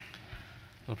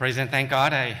Well, praise and thank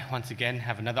God, I once again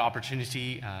have another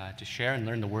opportunity to share and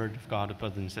learn the Word of God with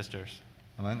brothers and sisters.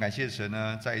 我们感谢神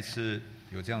呢，再一次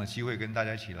有这样的机会跟大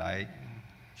家一起来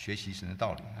学习神的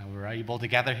道理。We're able to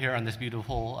gather here on this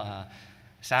beautiful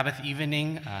Sabbath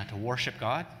evening to worship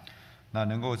God. 那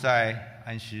能够在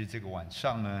安息这个晚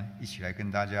上呢，一起来跟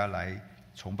大家来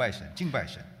崇拜神、敬拜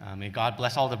神。May God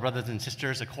bless all the brothers and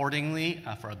sisters accordingly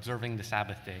for observing the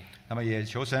Sabbath day. 那么也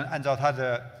求神按照他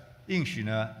的应许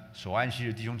呢，守安息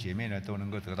的弟兄姐妹呢，都能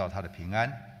够得到他的平安。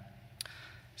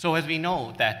So as we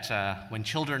know that when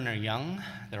children are young,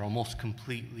 they're almost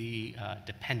completely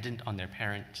dependent on their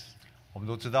parents. 我们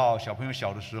都知道，小朋友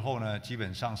小的时候呢，基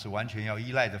本上是完全要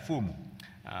依赖着父母。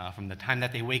From the time that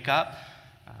they wake up,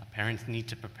 parents need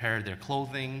to prepare their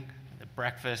clothing, their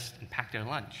breakfast, and pack their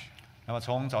lunch. 那么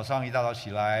从早上一大早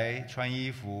起来，穿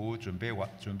衣服，准备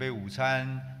午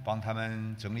餐，帮他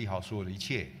们整理好所有的一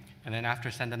切。And then after,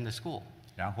 send them to school.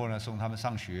 然后呢，送他们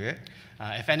上学。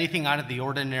If anything out of the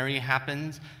ordinary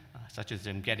happens, such as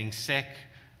them getting sick,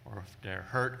 or if they're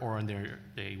hurt, or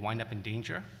they wind up in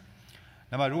danger.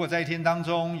 那么如果在一天当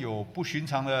中有不寻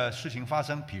常的事情发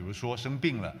生，比如说生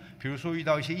病了，比如说遇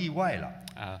到一些意外了。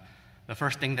The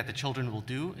first thing that the children will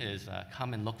do is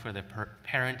come and look for their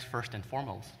parents first and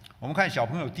foremost. 我们看小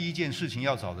朋友第一件事情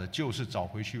要找的就是找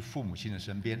回去父母亲的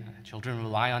身边。Children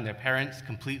rely on their parents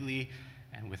completely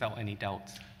and without any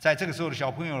doubts. 在这个时候的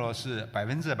小朋友是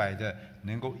100%的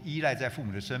能够依赖在父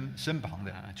母的身旁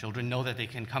的。Children know that they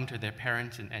can come to their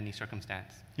parents in any circumstance.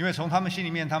 因为从他们心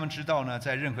里面，他们知道呢，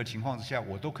在任何情况之下，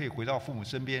我都可以回到父母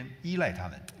身边，依赖他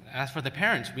们。As for the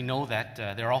parents, we know that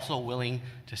they're also willing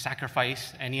to sacrifice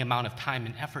any amount of time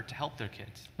and effort to help their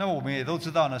kids. 那么我们也都知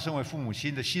道呢，身为父母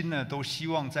亲的心呢，都希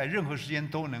望在任何时间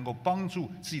都能够帮助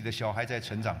自己的小孩在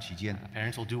成长期间。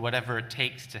Parents will do whatever it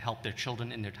takes to help their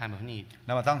children in their time of need.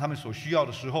 那么当他们所需要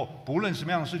的时候，不论什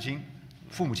么样的事情，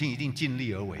父母亲一定尽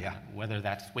力而为啊。Whether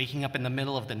that's waking up in the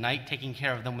middle of the night, taking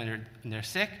care of them when they're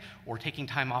sick, or taking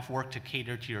time off work to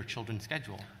cater to your children's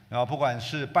schedule. 然后不管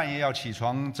是半夜要起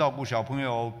床照顾小朋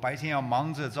友，白天要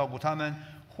忙着照顾他们，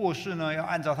或是呢要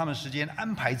按照他们时间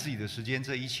安排自己的时间，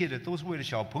这一切的都是为了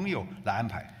小朋友来安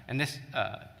排。And this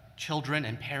children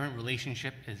and parent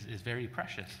relationship is very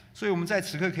precious. 所以我们在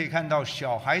此刻可以看到，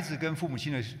小孩子跟父母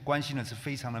亲的关系呢是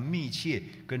非常的密切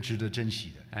跟值得珍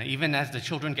惜的。Even as the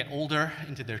children get older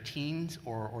into their teens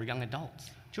or young adults.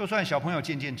 就算小朋友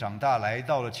渐渐长大，来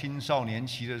到了青少年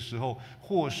期的时候，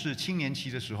或是青年期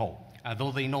的时候。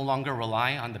Though they no longer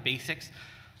rely on the basics,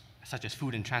 such as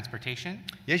food and transportation.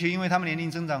 也许因为他们年龄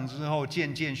增长之后，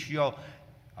渐渐需要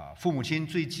父母亲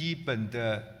最基本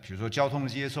的，比如说交通的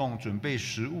接送、准备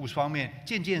食物方面，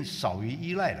渐渐少于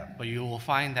依赖了。But you will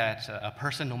find that a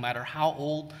person, no matter how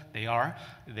old they are,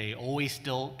 they always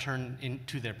still turn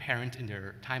into their parent in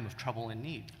their time of trouble and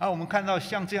need. 我们看到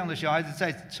像这样的小孩子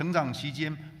在成长期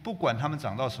间，不管他们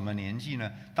长到什么年纪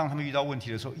呢，当他们遇到问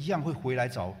题的时候，一样会回来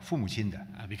找父母亲的。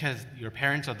Because your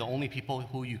parents are the only people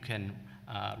who you can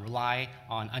rely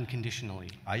on unconditionally.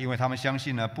 因为他们相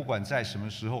信呢，不管在什么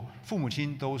时候，父母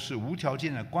亲都是无条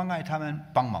件的关爱他们，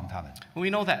帮忙他们。We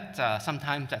know that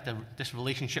sometimes that this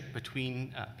relationship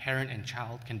between parent and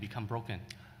child can become broken.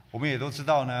 我们也都知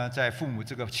道呢，在父母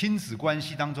这个亲子关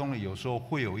系当中呢，有时候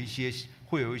会有一些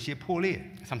破裂。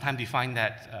Sometimes we find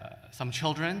that some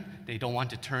children, they don't want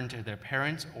to turn to their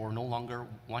parents or no longer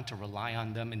want to rely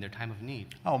on them in their time of need.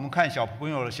 我们看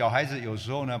小孩子有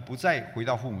时候呢，不再回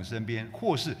到父母身边，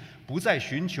或是不再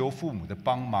寻求父母的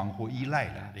帮忙或依赖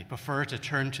了。They prefer to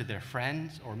turn to their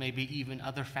friends or maybe even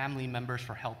other family members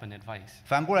for help and advice.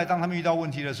 反过来，当他们遇到问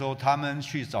题的时候，他们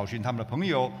去找寻他们的朋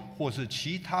友或是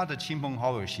其他的亲朋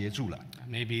好友协助了。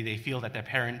Maybe they feel that their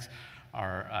parents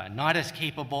are not as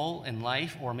capable in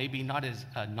life, or maybe not as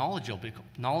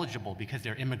knowledgeable because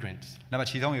they're immigrants. 那么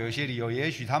其中有一些理由，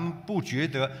也许他们不觉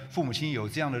得父母亲有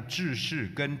这样的知识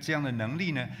跟这样的能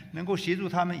力呢，能够协助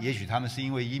他们。也许他们是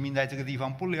因为移民在这个地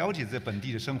方，不了解这本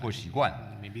地的生活习惯。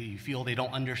Maybe you feel they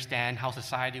don't understand how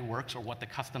society works or what the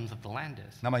customs of the land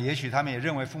is. 那么也许他们也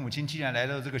认为父母亲既然来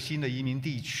到这个新的移民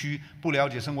地区，不了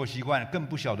解生活习惯，更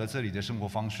不晓得这里的生活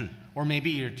方式。Or maybe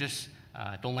you're just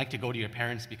don't like to go to your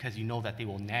parents because you know that they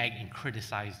will nag and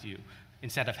criticize you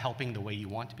instead of helping the way you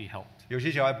want to be helped. 有些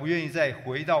小孩不愿意再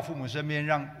回到父母身边，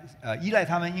依赖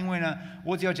他们，因为呢，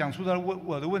我只要讲出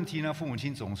我的问题呢，父母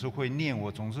亲总是会念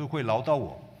我，总是会唠叨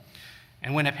我。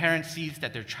And when a parent sees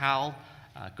that their child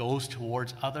goes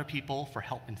towards other people for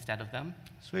help instead of them.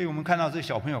 所以我们看到这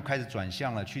小朋友开始转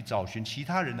向了，去找寻其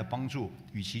他人的帮助，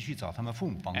与其去找他们父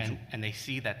母帮助。And they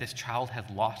see that this child has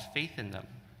lost faith in them.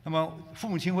 那么父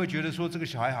母亲会觉得说，这个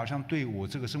小孩好像对我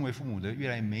这个身为父母的越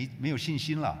来越没有信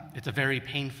心了。It's a very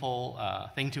painful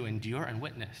thing to endure and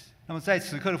witness. 那么在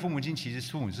此刻的父母亲，其实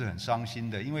父母是很伤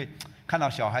心的，因为看到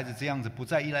小孩子这样子不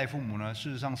再依赖父母呢，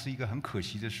事实上是一个很可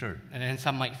惜的事儿。And then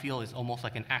some might feel it's almost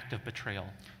like an act of betrayal.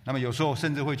 那么有时候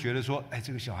甚至会觉得说，哎，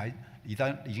这个小孩已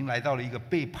经来到了一个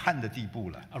背叛的地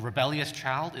步了。A rebellious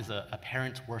child is a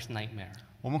parent's worst nightmare.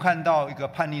 我们看到一个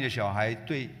叛逆的小孩，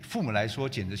对父母来说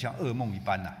简直像噩梦一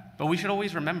般呐。But we should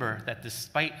always remember that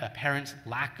despite a parent's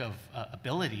lack of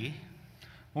ability,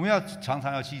 我们要常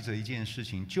常要记着一件事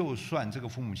情，就算这个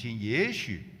父母亲也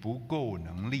许不够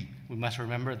能力， we must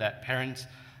remember that parents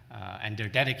and their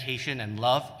dedication and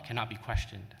love cannot be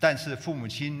questioned. 但是父母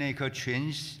亲那颗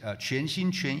全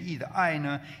心全意的爱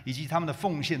呢，以及他们的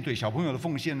奉献，对小朋友的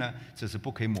奉献呢，这是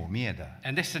不可以抹灭的。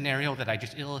 And this scenario that I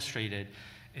just illustrated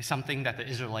is something that the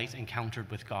Israelites encountered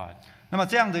with God. 那么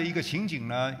这样的一个情景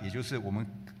呢，也就是我们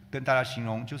跟大家形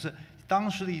容，就是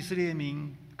当时的以色列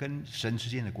民跟神之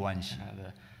间的关系。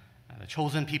The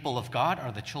chosen people of God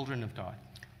are the children of God.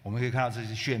 我们可以看到这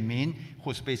些选民，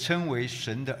或是被称为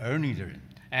神的儿女的人。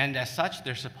And as such,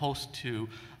 they're supposed to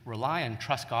rely and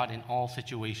trust God in all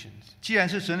situations. 既然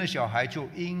是神的小孩，就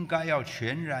应该要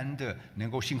全然的能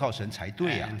够信靠神才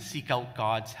对啊。 And seek out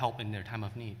God's help in their time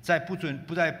of need.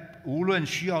 无论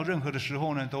需要任何的时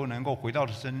候呢，都能够回到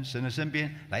神的身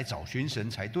边来找寻神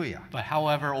才对啊。 But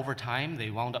however, over time,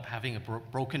 they wound up having a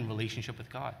broken relationship with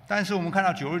God. 但是我们看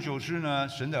到久而久之呢，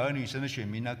神的儿女、神的选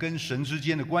民呢，跟神之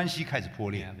间的关系开始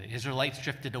破裂。 And the Israelites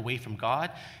drifted away from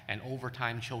God and over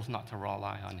time chose not to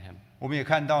rely on Him. 我们也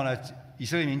看到呢，以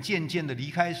色列民渐渐的离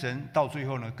开神，到最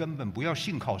后呢，根本不要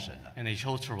信靠神了。 And they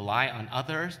chose to rely on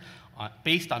others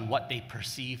based on what they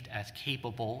perceived as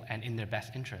capable and in their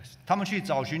best interest. 他们去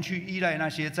找寻、去依赖那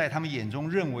些在他们眼中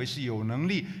认为是有能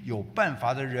力、有办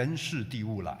法的人事地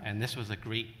物了。 And this was a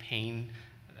great pain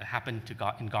that happened to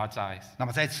God in God's eyes. 那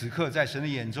么在此刻，在神的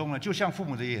眼中呢，就像父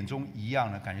母的眼中一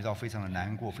样呢，感觉到非常的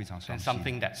难过，非常伤 And 心。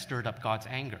 something that stirred up God's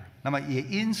anger. 那么也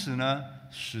因此呢，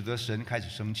使得神开始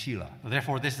生气了。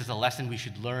 Therefore, this is a lesson we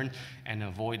should learn and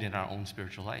avoid in our own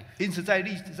spiritual life. 因此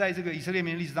在这个以色列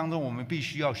民历史当中，我们必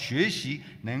须要学习，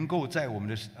能够在我们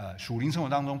的属灵生活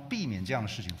当中避免这样的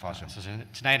事情发生。 So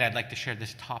tonight I'd like to share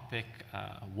this topic,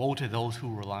 woe to those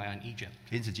who rely on Egypt.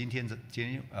 因此今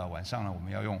天晚上呢，我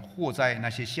们要用祸在那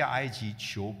些下埃及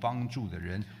求帮助的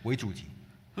人为主题。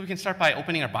 So we can start by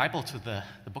opening our Bible to the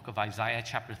book of Isaiah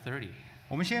chapter 30.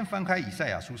 我们先翻开以赛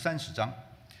亚书30章，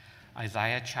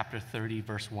 Isaiah chapter 30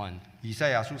 verse 1. 以赛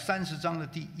亚书30章的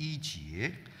第1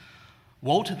节。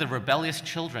 Woe to the rebellious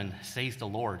children, says the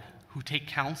Lord, who take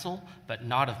counsel, but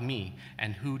not of me,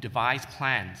 and who devise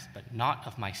plans, but not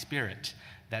of my spirit,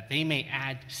 that they may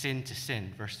add sin to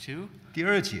sin. Verse 2. 第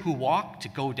2节， Who walk to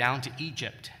go down to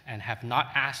Egypt, and have not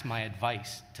asked my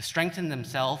advice, to strengthen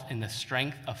themselves in the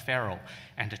strength of Pharaoh,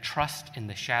 and to trust in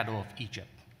the shadow of Egypt.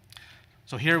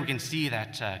 So here we can see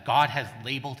that God has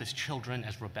labeled his children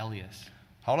as rebellious.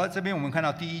 好了，这边我们看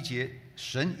到第1节，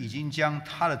神已经将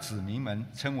他的子民们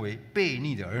称为悖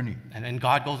逆的儿女。 And then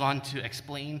God goes on to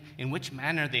explain in which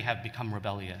manner they have become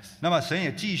rebellious. 那么神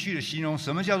也继续的形容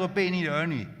什么叫做悖逆的儿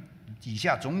女，以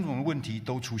下种种的问题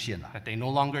都出现了。 That they no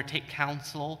longer take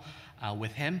counsel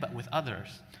with him, but with others.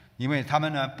 因为他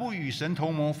们呢不与神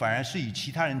同盟，反而是与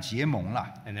其他人结盟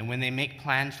了。 And then when they make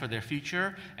plans for their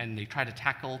future and they try to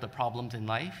tackle the problems in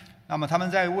life, 那么他们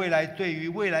在对于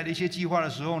未来的一些计划的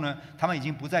时候呢，他们已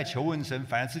经不再求问神，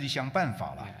反而自己想办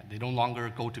法了。 they no longer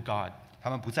go to God.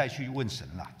 他们不再去问神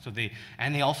了。 So they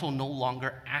also no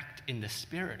longer act in the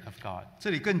spirit of God. 这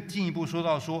里更进一步说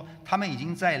到说，他们已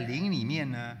经在灵里面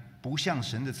呢，不像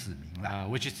神的子民了。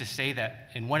 Which is to say that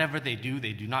in whatever they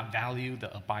do not value the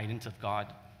abidance of God.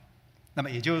 那么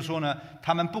也就是说呢，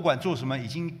他们不管做什么，已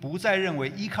经不再认为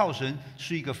依靠神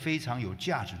是一个非常有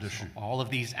价值的事。 All of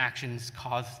these actions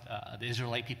caused the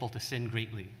Israelite people to sin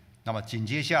greatly. 那么紧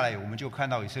接下来，我们就看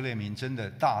到以色列民真的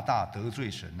大大得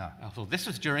罪神了。 So this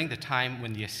was during the time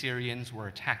when the Assyrians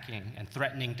were attacking and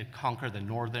threatening to conquer the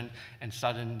northern and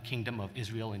southern kingdom of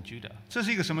Israel and Judah. 这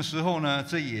是一个什么时候呢？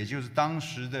这也就是当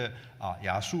时的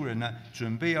亚述人呢，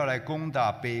准备要来攻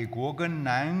打北国跟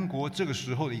南国这个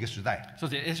时候的一个时代。 So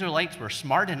the Israelites were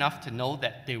smart enough to know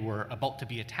that they were about to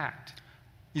be attacked.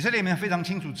 以色列民非常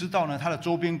清楚知道呢，他的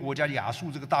周边国家亚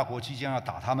述这个大国即将要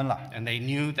打他们了。 And they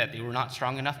knew that they were not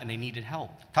strong enough and they needed help.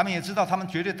 他们也知道他们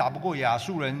绝对打不过亚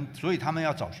述人，所以他们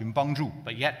要找寻帮助。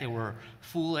 But yet they were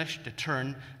foolish to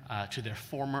turn to their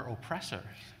former oppressors.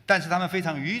 但是他们非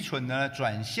常愚蠢的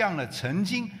转向了曾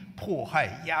经迫害、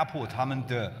压迫他们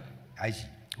的埃及，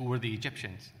 Who were the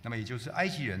Egyptians. 那么也就是埃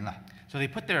及人了。 So they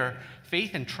put their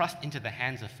faith and trust into the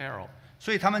hands of Pharaoh.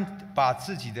 所以他们把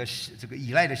自己的这个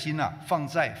依赖的心放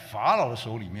在法老的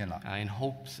手里面了， in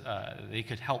hopes they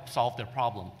could help solve their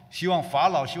problem. 希望法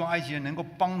老、希望埃及人能够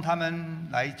帮他们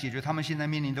来解决他们现在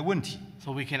面临的问题。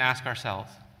 So we can ask ourselves,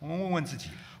 我们问问自己，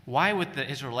 why would the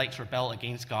Israelites rebel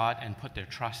against God and put their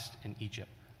trust in Egypt?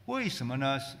 为什么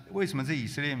呢？为什么这以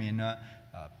色列民呢，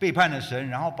背叛了神，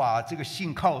然后把这个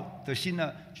信靠的心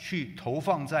呢，去投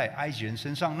放在埃及人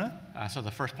身上呢？ So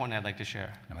the first point I'd like to share,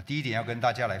 那么第一点要跟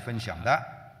大家来分享的，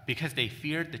 because they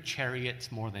feared the chariots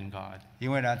more than God.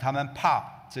 因为呢，他们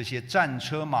怕这些战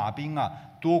车马兵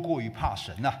多过于怕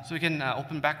神呐。 So we can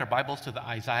open back our Bibles to the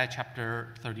Isaiah chapter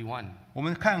 31. 我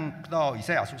们看到以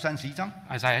赛亚书31章，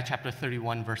 Isaiah chapter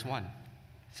 31, verse 1.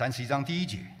 31章第一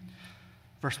节，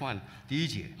 Verse 1. 第一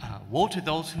节， Woe to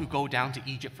those who go down to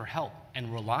Egypt for help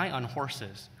and rely on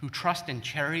horses, who trust in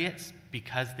chariots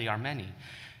because they are many,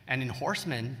 and in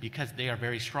horsemen because they are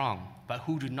very strong, but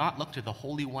who do not look to the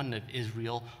Holy One of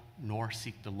Israel nor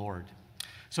seek the Lord.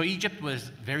 So Egypt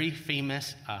was very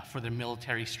famous for their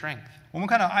military strength, 我们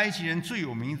看到埃及人最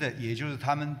有名的，也就是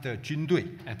他们的军队。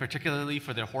 and particularly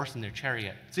for their horse and their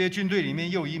chariot. 这些军队里面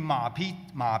又以马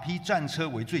匹战车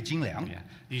为最精良。 Yeah.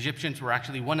 The Egyptians were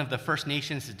actually one of the first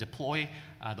nations to deploy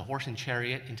the horse and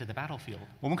chariot into the battlefield.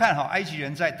 我们看好埃及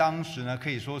人在当时呢，可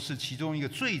以说是其中一个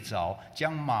最早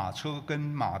将马车跟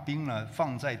马兵呢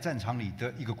放在战场里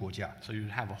的一个国家。 So you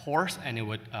would have a horse, and it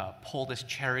would pull this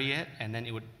chariot, and then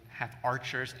it would have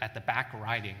archers at the back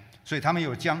riding. 所以他们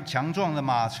有将强壮的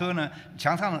马车呢，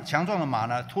强壮的马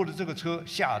呢，拖着这个车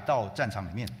下到战场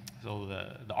里面。 So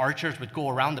the archers would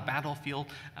go around the battlefield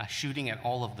shooting at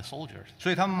all of the soldiers.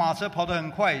 所以他们马车跑得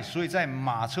很快，所以在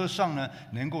马车上呢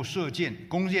能够射箭，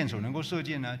弓箭手能够射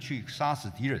箭呢去杀死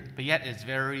敌人。 But yet it's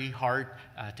very hard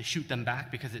to shoot them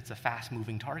back because it's a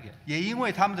fast-moving target. 也因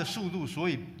为他们的速度，所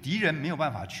以敌人没有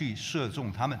办法去射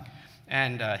中他们。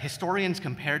 And historians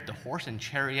compared the horse and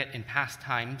chariot in past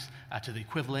times to the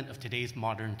equivalent of today's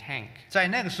modern tank. 在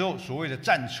那个时候，所谓的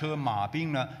战车马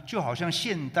兵呢，就好像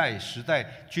现代时代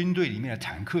军队里面的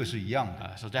坦克是一样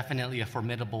的。 So definitely a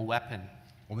formidable weapon.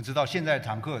 我们知道，现在的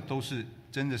坦克都是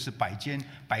真的是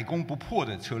百攻不破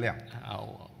的车辆。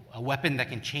 A weapon that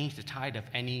can change the tide of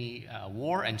any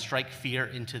war and strike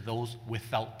fear into those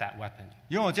without that weapon.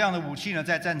 拥有这样的武器呢，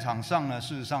在战场上呢，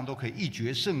事实上都可以一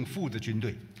决胜负的军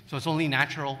队。 So it's only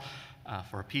natural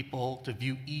for people to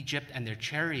view Egypt and their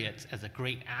chariots as a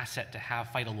great asset to have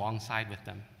fight alongside with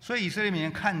them. 所以以色列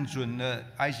民看准了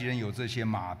埃及人有这些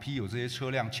马匹，有这些车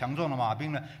辆，强壮的马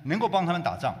兵呢，能够帮他们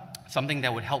打仗。 Something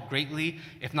that would help greatly,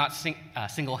 if not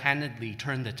single-handedly,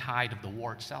 turn the tide of the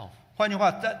war itself. 换句话，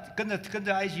跟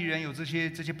着埃及人有这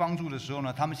些帮助的时候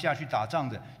呢，他们下去打仗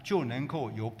的就能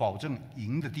够有保证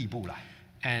赢的地步来。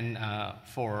 And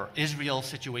for Israel's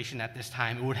situation at this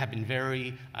time, it would have been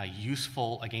very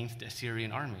useful against the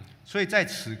Assyrian army. 所以在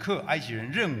此刻，埃及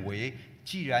人认为，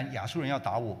既然亚述人要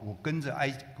打我，我跟着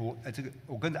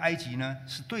埃及呢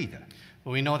是对的。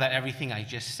 But we know that everything I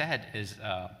just said is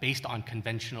based on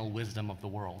conventional wisdom of the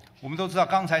world. 我们都知道，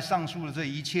刚才上述的这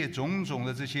一切种种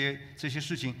的这些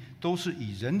事情，都是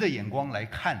以人的眼光来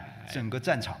看整个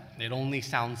战场。 It only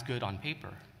sounds good on paper.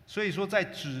 所以说，在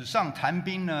纸上谈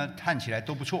兵呢，看起来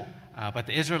都不错。 But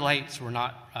the Israelites were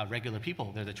not regular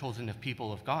people. They're the chosen of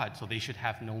people of God, so they should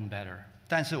have known better.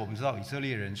 但是我们知道，以色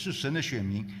列人是神的选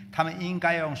民，他们应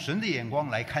该要用神的眼光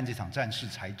来看这场战事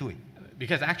才对。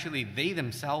 Because actually, they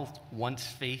themselves once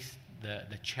faced the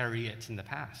chariots in the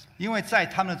past. 因为在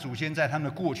他们的祖先，在他们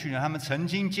的过去呢，他们曾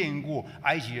经见过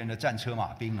埃及人的战车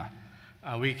马兵啊。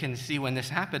 We can see when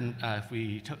this happened if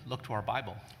we look to our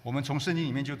Bible. 我们从圣经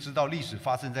里面就知道历史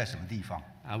发生在什么地方。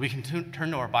 We can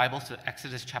turn to our Bibles to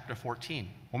Exodus chapter 14.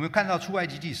 我们看到出埃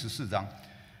及记14章，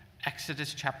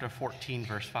 Exodus chapter 14,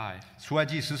 verse 5. 出埃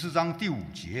及14章第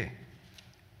5节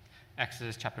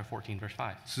Exodus chapter 14, verse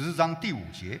 5. ，14章第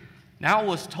5节。 Now it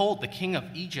was told the king of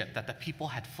Egypt that the people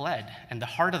had fled, and the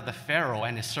heart of the Pharaoh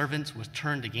and his servants was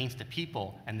turned against the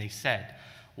people, and they said,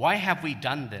 Why have we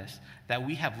done this, that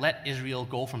we have let Israel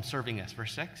go from serving us?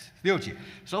 Verse 6. 6节、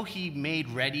 So he made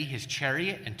ready his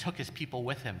chariot and took his people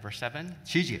with him. Verse 7.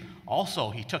 7节。 Also,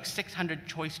 he took 600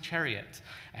 choice chariots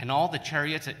and all the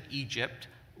chariots of Egypt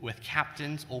with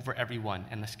captains over every one.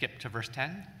 And let's skip to verse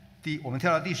 10. 我们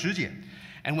跳到第10节。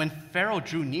 And when Pharaoh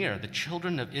drew near, the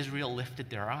children of Israel lifted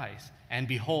their eyes, and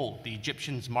behold, the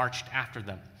Egyptians marched after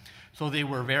them. So they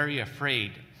were very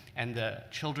afraid, and the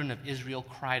children of Israel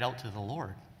cried out to the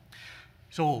Lord.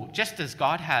 So just as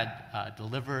God had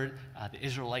delivered the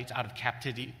Israelites out of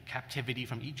captivity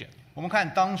from Egypt, 我们看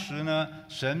当时呢，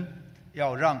神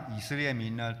要让以色列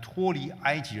民呢脱离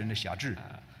埃及人的辖制。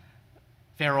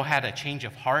Pharaoh had a change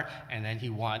of heart, and then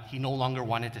he no longer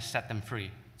wanted to set them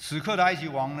free. 此刻的埃及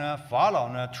王呢，法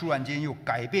老呢，突然间又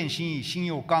改变心意，心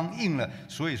又刚硬了，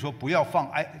所以说不要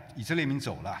放以色列民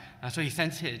走了。So he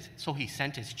sent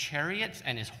his chariots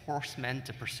and his horsemen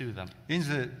to pursue them. 因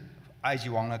此，埃及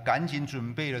王呢，赶紧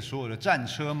准备了所有的战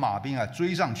车、马兵啊，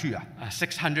追上去啊。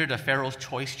600 of Pharaoh's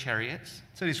choice chariots.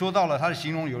 这里说到了他的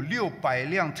形容有600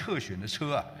辆特选的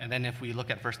车啊。And then if we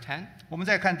look at verse 10, 我们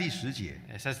再看第10节，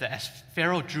 it says that as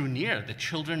Pharaoh drew near, the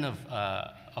children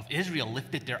of Israel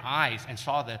lifted their eyes and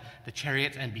saw the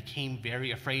chariots and became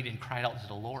very afraid and cried out to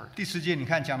the Lord. 第10节你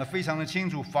看讲得非常的清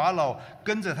楚，法老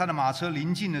跟着他的马车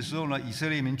临近的时候呢，以色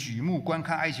列民举目观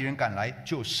看埃及人赶来，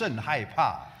就甚害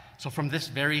怕。So from this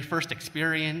very first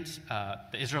experience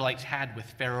the Israelites had with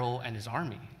Pharaoh and his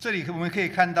army. 这里我们可以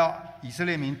看到以色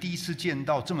列民第一次见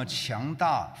到这么强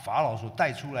大法老所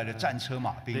带出来的战车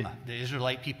马兵啊。The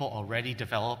Israelite people already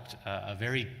developed a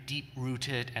very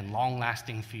deep-rooted and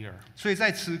long-lasting fear. 所以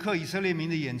在此刻以色列民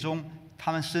的眼中，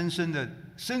他们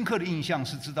深刻的印象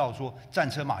是知道说战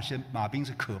车马兵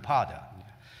是可怕的。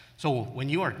So when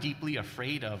you are deeply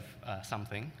afraid of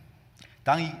something,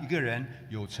 当一个人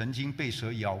有曾经被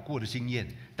蛇咬过的经验，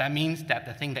 that means that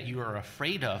the thing that you are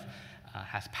afraid of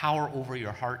has power over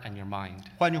your heart and your mind.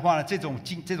 换句话呢，这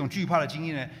种惧怕的经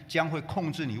验呢，将会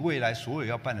控制你未来所有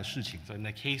要办的事情。 So in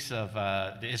the case of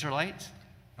the Israelites,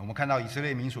 我们看到以色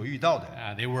列民所遇到的，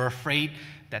 they were afraid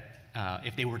that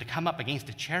if they were to come up against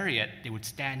the chariot, they would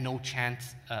stand no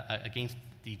chance against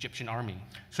the Egyptian army.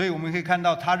 所以我们可以看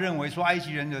到，他认为说埃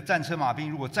及人的战车马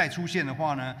兵如果再出现的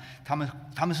话呢，他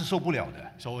们是受不了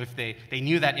的。So if they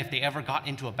knew that if they ever got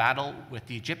into a battle with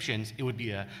the Egyptians, it would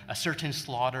be a certain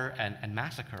slaughter and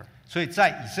massacre. 所以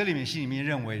在以色列民心里面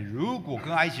认为，如果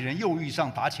跟埃及人又遇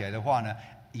上打起来的话呢，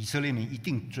以色列民一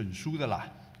定准输的啦。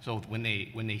So when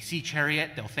they see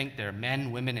chariot, they'll think their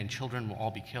men, women, and children will all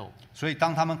be killed. 所以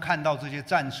当他们看到这些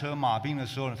战车马兵的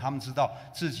时候呢，他们知道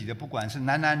自己的不管是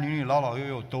男男女女、老老幼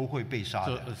幼都会被杀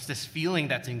So 的。 it's this feeling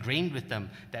that's ingrained with them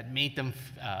that made them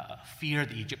fear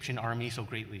the Egyptian army so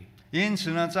greatly. 因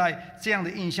此呢，在这样的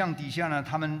印象底下呢，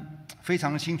他们非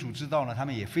常清楚知道呢，他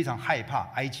们也非常害怕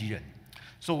埃及人。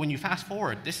So when you fast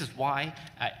forward, this is why,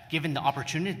 given the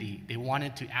opportunity, they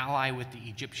wanted to ally with the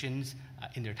Egyptians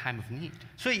in their time of need.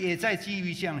 所以也在基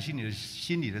于这样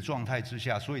心理的状态之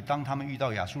下，所以当他们遇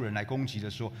到亚述人来攻击的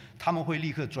时候，他们会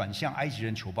立刻转向埃及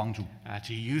人求帮助，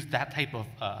 To use that type of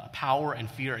power and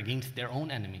fear against their own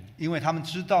enemy. 因为他们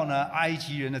知道呢，埃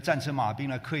及人的战车马兵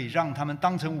呢，可以让他们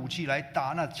当成武器来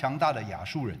打那强大的亚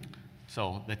述人。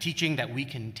 So the teaching that we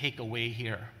can take away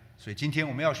here 所以今天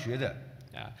我们要学的，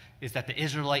 is that the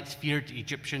Israelites feared the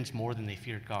Egyptians more than they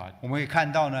feared God. 我们会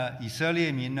看到呢，以色列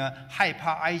民呢害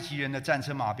怕埃及人的战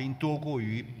车马兵多过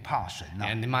于怕神啊。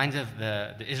 And in the minds of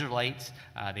the Israelites,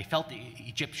 they felt the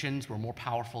Egyptians were more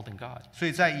powerful than God. 所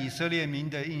以在以色列民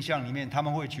的印象里面，他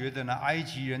们会觉得呢，埃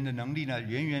及人的能力呢，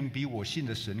远远比我信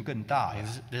的神更大呀。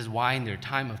 This is why in their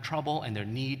time of trouble and their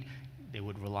need, they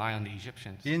would rely on the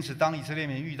Egyptians. 因此，当以色列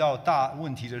民遇到大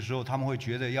问题的时候，他们会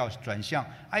觉得要转向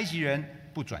埃及人，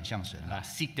不转向神了。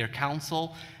 Seek their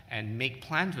counsel and make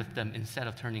plans with them instead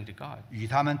of turning to God. 与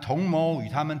他们同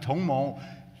谋，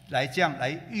来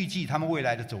预计他们未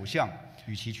来的走向，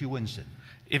与其去问神。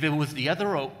 If it was the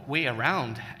other way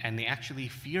around and they actually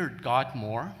feared God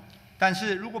more, 但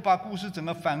是如果把故事整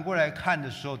个反过来看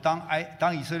的时候，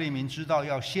当以色列民知道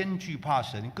要先惧怕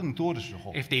神更多的时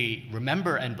候， if they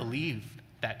remember and believe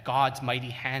that God's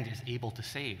mighty hand is able to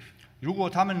save, 如果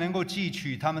他们能够记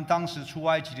取他们当时出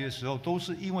埃及的时候，都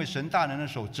是因为神大能的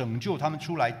手拯救他们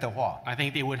出来的话， I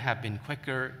think they would have been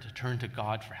quicker to turn to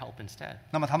God for help instead.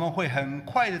 那么他们会很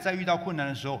快的在遇到困难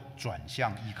的时候转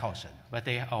向依靠神。 But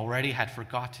they already had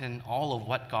forgotten all of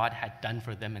what God had done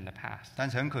for them in the past. 但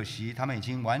是很可惜，他们已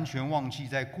经完全忘记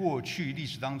在过去历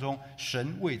史当中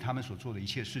神为他们所做的一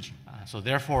切事情。 So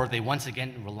therefore, they once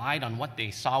again relied on what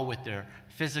they saw with their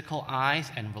physical eyes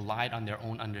and relied on their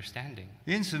own understanding.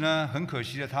 因此呢，很可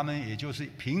惜的，他们也就是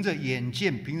凭着眼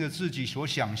见，凭着自己所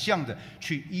想象的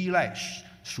去依赖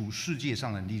属世界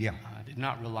上的力量， Did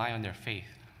not rely on their faith.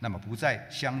 那么不再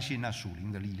相信那属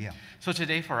灵的力量。 So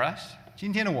today for us,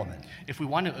 今天的我们， if we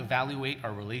want to evaluate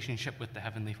our relationship with the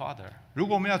Heavenly Father, 如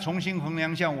果我们要重新衡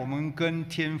量一下我们跟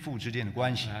天父之间的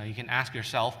关系， you can ask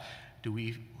yourself,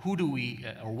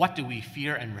 what do we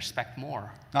fear and respect more?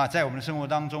 那在我们的生活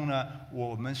当中呢，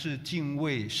我们是敬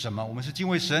畏什么？我们是敬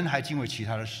畏神，还敬畏其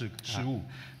他的事物？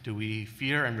 Do we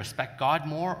fear and respect God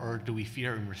more, or do we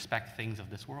fear and respect things of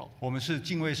this world? 我们是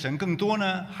敬畏神更多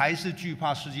呢，还是惧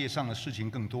怕世界上的事情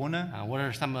更多呢？ What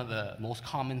are some of the most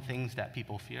common things that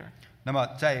people fear? 那么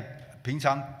在平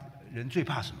常人最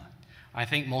怕什么？ I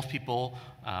think most people,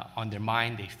 on their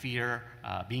mind, they fear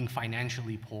being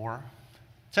financially poor,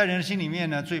 在人的心里面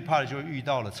呢，最怕的就是遇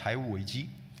到了财务危机，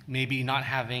 maybe not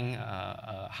having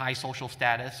a high social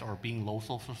status or being low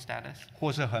social status,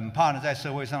 或是很怕呢在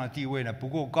社会上的地位呢不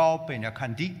够高，被人家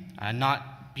看低。 and not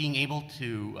being able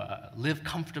to live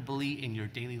comfortably in your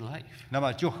daily life, 那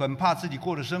么就很怕自己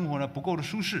过的生活呢不够的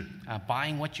舒适，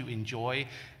 buying what you enjoy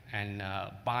and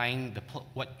buying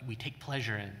what we take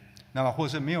pleasure in. 那么或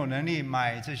是没有能力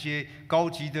买这些高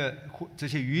级的这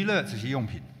些娱乐这些用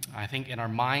品。 I think in our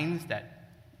minds that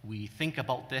we think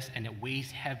about this and it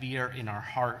weighs heavier in our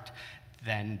heart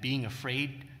than being afraid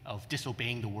of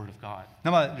disobeying the word of God.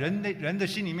 那么人的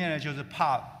心里面呢，就是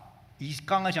怕以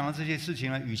刚刚讲的这些事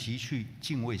情呢，与其去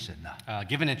敬畏神啊，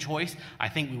 Given a choice, I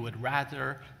think we would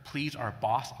rather please our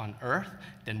boss on earth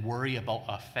than worry about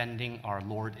offending our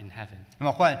Lord in heaven.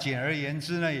 那么简而言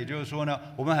之呢，也就是说呢，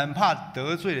我们很怕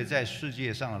得罪了在世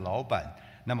界上的老板，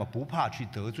那么不怕去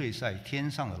得罪在天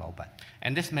上的老板。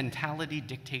 And this mentality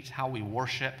dictates how we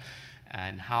worship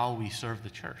and how we serve the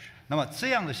church. 那么这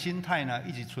样的心态呢，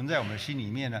一直存在我们的心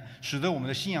里面呢，使得我们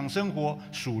的信仰生活、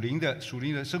属灵的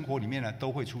生活里面呢，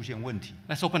都会出现问题。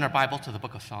 Let's open our Bible to the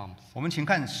book of Psalms. 我们请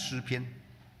看诗篇，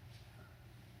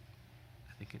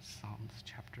 I think it's Psalms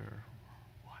chapter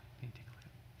 1. Let me take a look.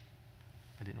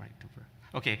 I didn't write it over.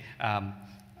 Okay.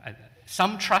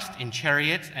 Some trust in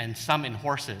chariots and some in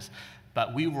horses,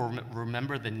 but we will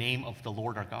remember the name of the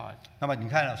Lord our God. 那么你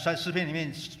看在诗篇里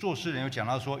面，作诗人有讲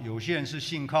到说，有些人是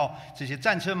信靠这些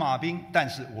战车马兵，但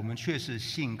是我们却是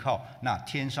信靠那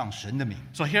天上神的名。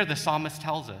 So here the psalmist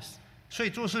tells us, 所以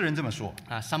作诗人这么说，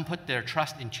 some put their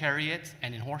trust in chariots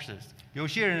and in horses, 有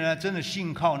些人呢真的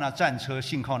信靠那战车，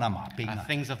信靠那马兵啊，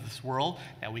 things of this world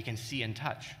that we can see and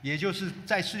touch. 也就是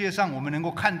在世界上我们能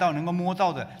够看到、能够摸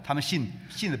到的，他们信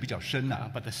的比较深啊。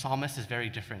 But the psalmist is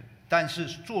very different. 但是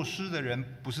作诗的人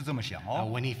不是这么想哦。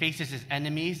 When he faces his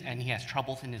enemies and he has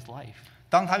troubles in his life,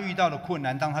 当他遇到了困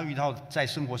难，当他遇到在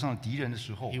生活上的敌人的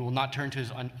时候 he，will not turn to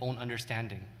his own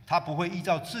understanding, 他不会依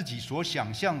照自己所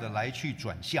想象的来去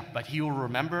转向， but he will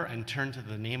remember and turn to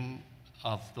the name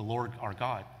of the Lord our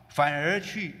God. 反而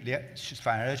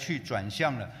去转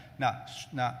向了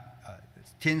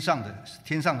天上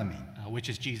的名，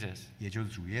 Which is Jesus. 也就是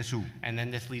主耶稣。 And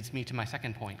then this leads me to my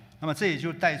second point. 那么这也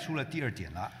就带出了第二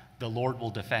点了。 The Lord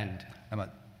will defend. 那么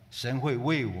神会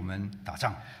为我们打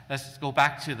仗。 Let's go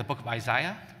back to the book of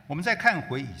Isaiah. 我们再看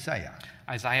回以赛亚，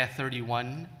 Isaiah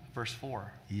 31, verse 4.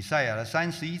 以赛亚的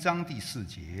31章第4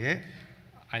节，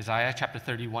 Isaiah chapter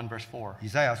 31, verse 4. 以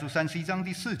赛亚书31章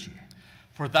第4节。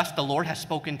 For thus the Lord has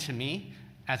spoken to me,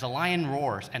 as a lion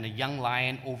roars and a young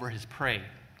lion over his prey.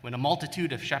 When a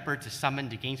multitude of shepherds is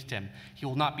summoned against him, he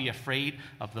will not be afraid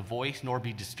of the voice, nor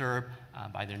be disturbed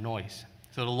by their noise.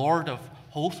 So the Lord of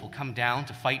hosts will come down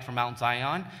to fight for Mount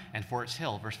Zion and for its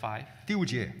hill. Verse 5. 第5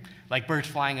节， Like birds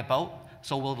flying about,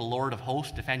 so will the Lord of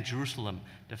hosts defend Jerusalem.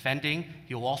 Defending,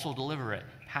 he will also deliver it.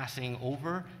 Passing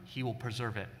over, he will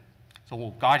preserve it.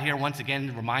 So God here once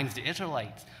again reminds the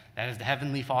Israelites that as the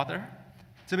heavenly Father,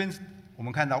 这边我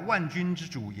们看到万军之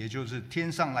主，也就是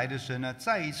天上来的神呢，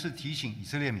再一次提醒以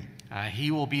色列民， he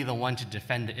will be the one to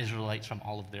defend the Israelites from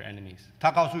all of their enemies.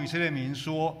 他告诉以色列民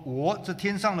说：“我这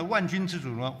天上的万军之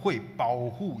主呢，会保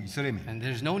护以色列民。” And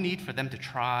there's no need for them to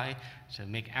try to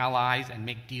make allies and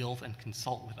make deals and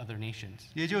consult with other nations.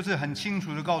 也就是很清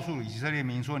楚的告诉以色列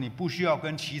民说：“你不需要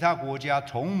跟其他国家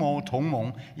同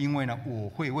盟，因为呢，我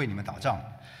会为你们打仗。”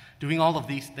 Doing all of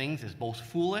these things is both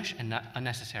foolish and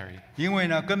unnecessary. 因为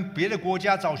呢，跟别的国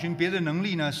家找寻别的能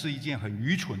力呢，是一件很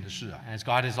愚蠢的事啊。 As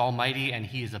God is almighty and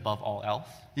he is above all else,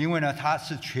 因为呢，他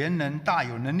是全能、大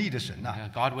有能力的神啊。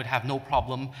 God would have no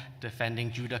problem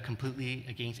defending Judah completely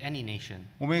against any nation.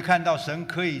 我们也看到神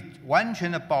可以完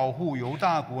全的保护犹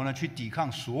大国呢，去抵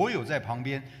抗所有在旁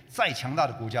边再强大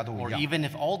的国家都一 Or 样。 even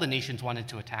if all the nations wanted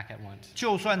to attack at once.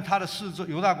 就算他的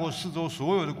犹大国四周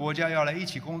所有的国家要来一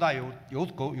起攻打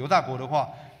犹大国的话，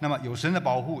那么有神的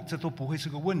保护，这都不会是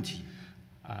个问题。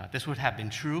 This would have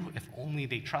been true if only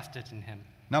they trusted in him.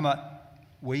 那么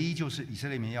唯一就是以色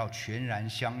列民要全然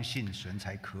相信神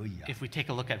才可以啊。 If we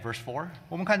take a look at verse 4,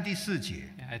 我们看第4节，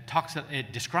 it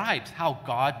describes how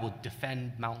God will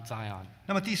defend Mount Zion.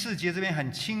 那么第4节这边很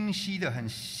清晰的、很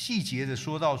细节的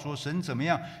说到说神怎么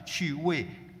样去为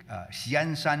锡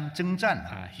安山征战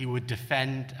啊。 He would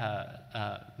defend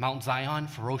Mount Zion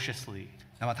ferociously.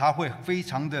 那么他会非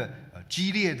常的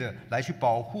激烈的来去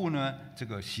保护呢这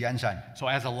个锡安山。 So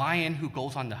as a lion who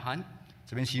goes on the hunt,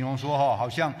 这边形容说哈，好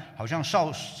像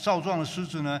少壮的狮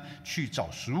子呢去找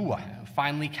食物啊。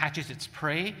 finally catches its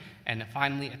prey, and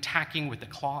finally attacking with the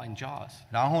claw and jaws.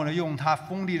 然后呢，用它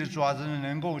锋利的爪子呢，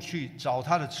能够去找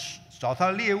它的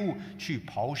猎物，去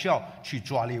咆哮，去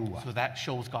抓猎物啊。So that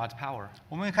shows God's power.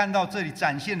 我们会看到这里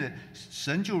展现的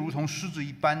神就如同狮子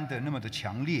一般的那么的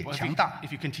强烈、 Well, 强大。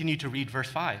 if you continue to read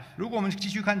verse 5, 如果我们继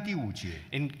续看第5节，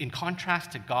 in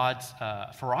contrast to God's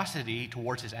ferocity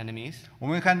towards his enemies, 我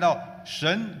们会看到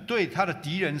神对他的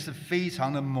敌人是非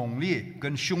常的猛烈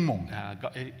跟凶猛的。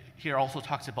it here also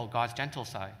talks about God's gentle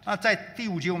side. 那在第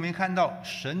5节，我们也看到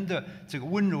神的这个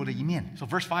温柔的一面。 So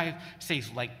verse 5 says,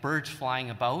 like birds flying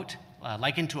about,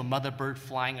 likened to a mother bird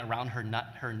flying around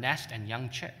her nest and young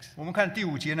chicks. 我们看第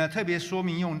5节呢，特别说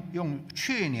明用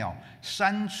雀鸟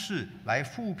3翅来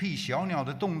复辟小鸟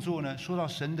的动作呢，说到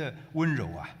神的温柔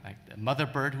啊。 Like the mother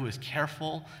bird who is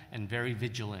careful and very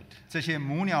vigilant. 这些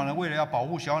母鸟呢，为了要保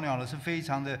护小鸟呢，是非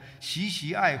常的惜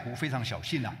习爱护，非常小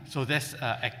心啊。 So this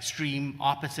extreme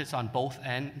opposites on both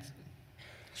ends.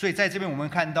 所以在这边我们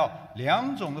看到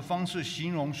2种的方式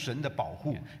形容神的保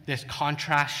护。 This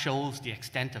contrast shows the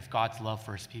extent of God's love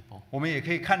for his people. 我们也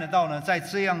可以看得到呢，在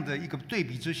这样的一个对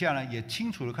比之下呢，也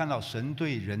清楚的看到神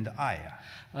对人的爱啊。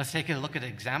 Let's take a look at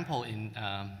an example in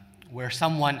where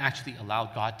someone actually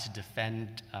allowed God to defend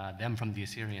them from the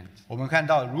Assyrians. 我们看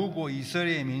到，如果以色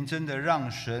列民真的让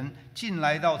神进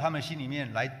来到他们心里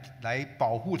面来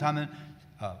保护他们，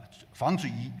防止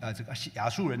这个亚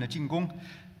述人的进攻。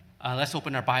 Let's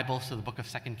open our Bibles to the book of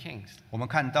 2 Kings. 我们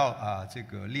看到这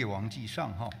个列王记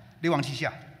上列王记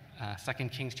下2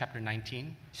 Kings chapter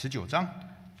 19, 19章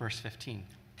verse 15.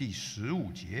 第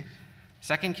15节。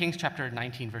 2 Kings chapter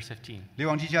 19, verse 15. 列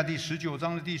王记下第19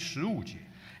章的第15节。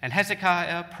 And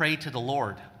Hezekiah prayed to the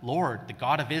Lord, Lord, the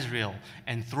God of Israel,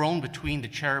 enthroned between the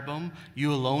cherubim,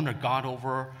 you alone are God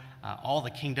over all the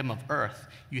kingdom of earth.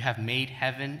 You have made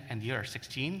heaven and the earth.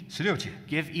 16. 16节。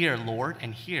 Give ear, Lord,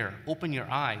 and hear. Open your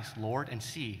eyes, Lord, and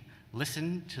see.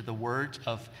 Listen to the words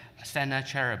of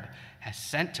Sennacherib, has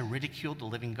sent to ridicule the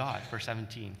living God. Verse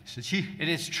 17. 17。 It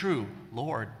is true,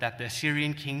 Lord, that the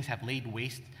Assyrian kings have laid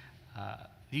waste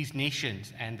these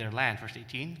nations and their land. Verse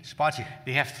 18. 18节。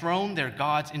 They have thrown their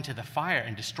gods into the fire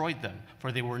and destroyed them,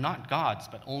 for they were not gods,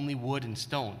 but only wood and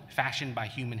stone, fashioned by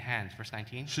human hands. Verse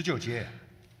 19. 19节。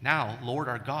 Now, Lord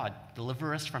our God,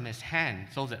 deliver us from his hand,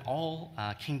 so that all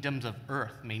kingdoms of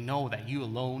earth may know that you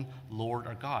alone, Lord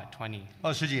our God. 20.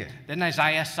 20节。 Then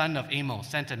Isaiah, son of Amos,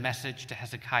 sent a message to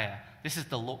Hezekiah. This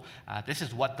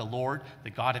is what the Lord, the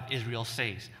God of Israel,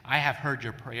 says. I have heard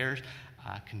your prayers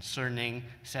concerning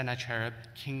Sennacherib,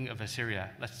 king of Assyria.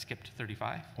 Let's skip to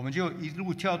 35. 我们就一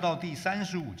路跳到第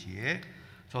35节。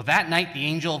 So that night the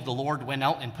angel of the Lord went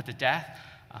out and put to death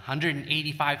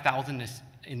 185,000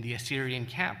 in the Assyrian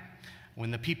camp.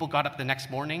 When the people got up the next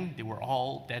morning, they were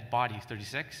all dead bodies.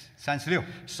 36. 36。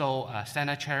 So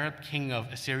Sennacherib, king of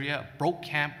Assyria, broke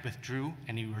camp, withdrew,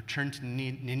 and he returned to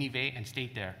Nineveh and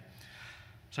stayed there.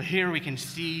 So here we can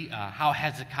see how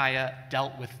Hezekiah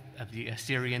dealt with the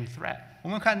Assyrian threat. 我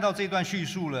们看到这段叙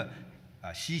述了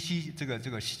西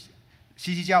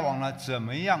西家王呢，怎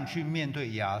么样去面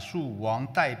对亚述王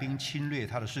带兵侵略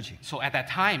他的事情。 So at that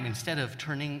time, instead of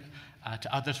turning to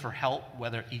others for help,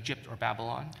 whether Egypt or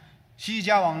Babylon, 西西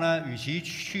家王呢，与其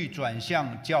去转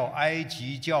向叫埃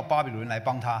及、叫巴比伦来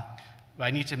帮他，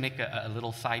 I need to make a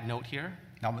little side note here.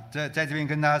 那我们在这边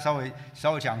跟大家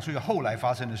稍微讲述后来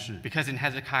发生的事。 Because in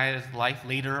Hezekiah's life,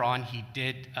 later on, he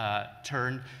did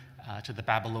turn to the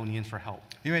Babylonians for help.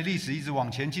 因为历史一直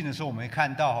往前进的时候，我们会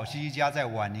看到西西家在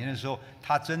晚年的时候，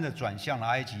他真的转向了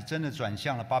埃及，真的转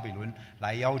向了巴比伦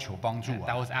来要求帮助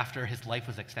That was after his life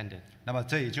was extended. 那么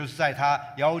这也就是在他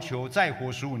要求再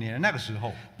活15年的那个时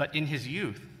候。 But in his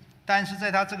youth, 但是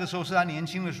在他这个时候，是他年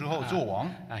轻的时候做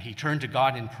王。he turned to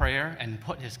God in prayer and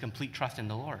put his complete trust in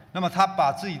the Lord. 那么他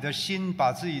把自己的心，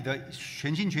把自己的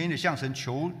全心全意的向神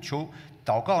求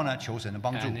祷告呢，求神的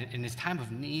帮助。 And in his time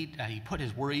of need, he put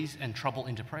his worries and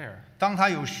trouble into prayer. 当他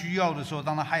有需要的时候，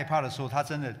当他害怕的时候，他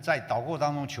真的在祷告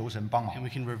当中求神帮忙 And。we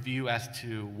can review as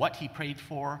to what he prayed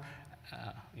for.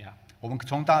 Yeah. 我们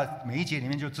从每一节里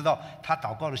面就知道他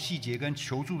祷告的细节跟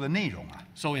求助的内容啊。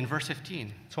 So in verse 15,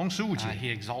 从15节，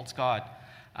 he exalts God.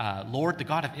 Lord, the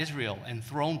God of Israel,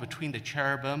 enthroned between the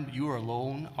cherubim, you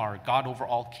alone are God over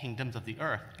all kingdoms of the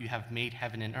earth. You have made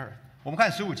heaven and earth. 我们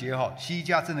看15节西西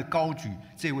家真的高举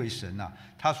这位神啊，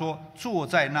他说：“坐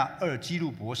在那2基路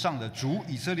伯上的主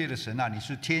以色列的神啊，你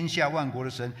是天下万国的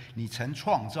神，你曾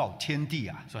创造天地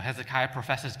啊。” So Hezekiah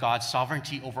professes God's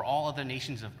sovereignty over all other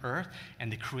nations of earth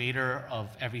and the creator of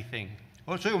everything.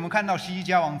 所以我们看到西西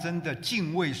家王真的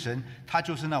敬畏神，他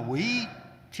就是那唯一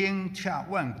天下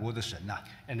万国的神呐。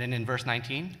 And then in verse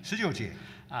 19, 19节，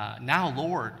 now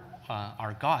Lord,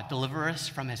 our God, deliver us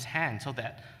from his hand so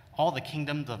that all the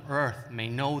kingdoms of earth may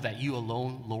know that you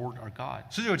alone, Lord, are God.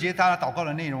 19节他祷告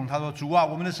的内容，他说：“主啊，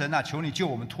我们的神啊，求你救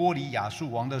我们脱离亚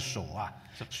述王的手啊，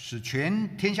使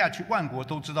全天下万国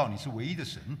都知道你是唯一的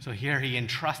神。” So here he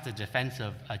entrusts the defense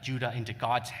of Judah into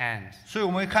God's hands. 所以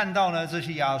我们会看到呢，这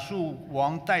些亚述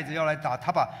王带着要来打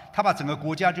他把整个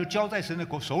国家就交在神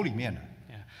的手里面了。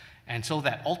And so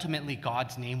that ultimately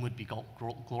God's name would be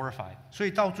glorified. 所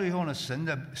以到最后呢，神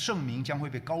的圣名将会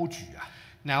被高举啊。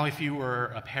Now, if you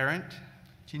were a parent,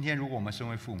 今天如果我们身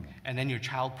为父母， and then your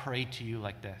child prayed to you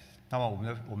like this, 那么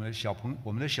我们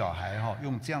的小孩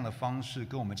用这样的方式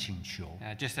跟我们请求，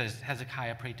 just as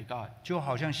Hezekiah prayed to God, 就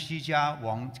好像西家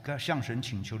王向神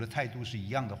请求的态度是一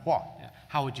样的话，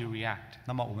 how would you react?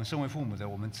 那么我们身为父母的，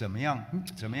我们怎么样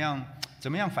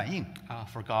反应？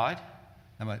 For God,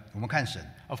 那么我们看神，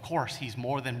 of course, he's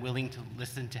more than willing to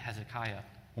listen to Hezekiah,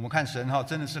 我们看神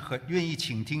真的是很愿意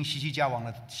倾听西家王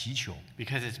的祈求，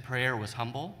 because his prayer was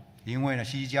humble. 因为呢，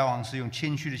西家王是用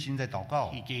谦虚的心在祷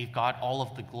告， He gave God all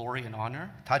of the glory and honor,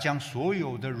 他将所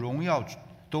有的荣耀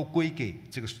都归给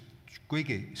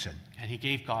神， and he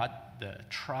gave God the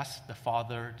trust the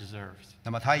Father deserves. 那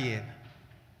么他也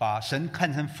把神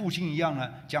看成父亲一样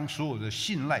呢，将所有的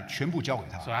信赖全部交给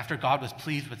他。 So after God was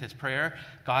pleased with his prayer,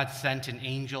 God sent an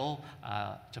angel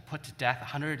to put to death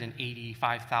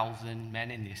 185,000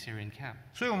 men in the Assyrian camp.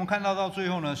 所以我们看到最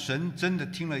后呢，神真的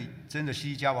听了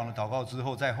西家王的祷告之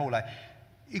后，在后来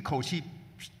一口气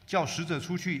叫使者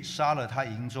出去杀了他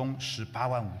营中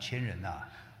185000人啊。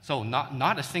So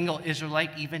not a single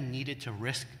Israelite even needed to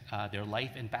risk their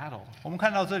life in battle. 我们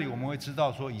看到这里，我们会知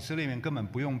道说，以色列人根本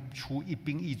不用出一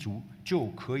兵一卒就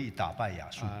可以打败亚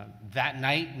述。That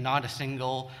night, not a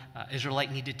single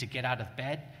Israelite needed to get out of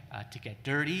bed, to get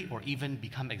dirty, or even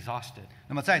become exhausted.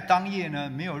 那么在当夜呢，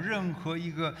没有任何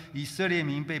一个以色列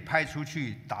民被派出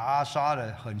去打杀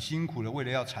的很辛苦的，为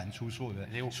了要铲除所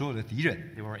有的敌人。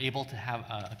They were able to have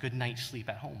a good night's sleep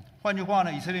at home. 换句话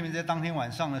呢，以色列民在当天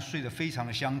晚上呢睡得非常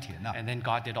的香甜呐。 And then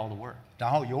God did all the work. 然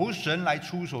后由神来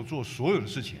出手做所有的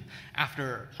事情。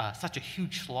After such a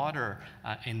huge slaughter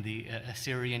in the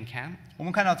Assyrian camp, 我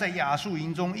们看到在亚述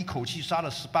营中一口气杀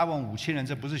了185000人，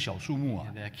这不是小数目啊。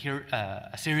 the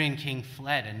Assyrian king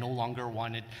fled and no longer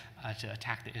wanted to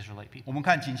attack the Israelite people. 我们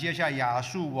看紧接下亚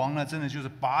述王呢，真的就是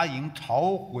拔营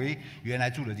逃回原来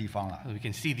住的地方了。 We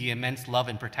can see the immense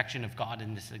love and protection of God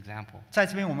in this example. 在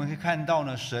这边我们可以看到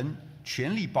呢，神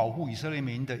全力保护以色列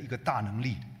民的一个大能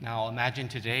力。 Now imagine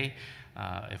today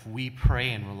if we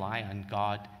pray and rely on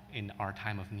God in our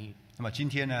time of need. 那么今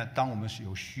天呢，当我们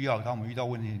有需要，当我们遇到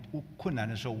问题困难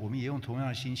的时候，我们也用同样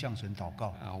的心向神祷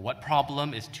告。 What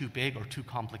problem is too big or too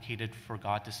complicated for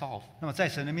God to solve? 那么在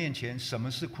神的面前，什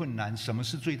么是困难，什么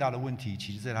是最大的问题，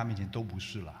其实在他面前都不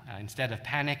是了。 Instead of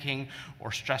panicking or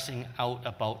stressing out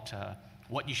about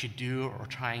what you should do or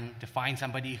trying to find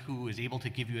somebody who is able to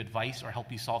give you advice or help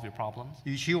you solve your problems,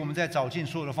 与其我们在找尽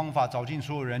所有的方法，找尽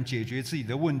所有人解决自己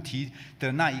的问题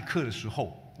的那一刻的时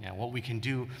候， what we can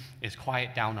do is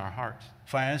quiet down our hearts.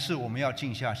 反而是我们要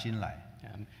静下心来。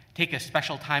 Take a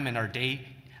special time in our day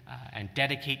and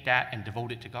dedicate that and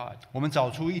devote it to God. 我们找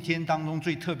出一天当中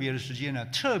最特别的时间呢，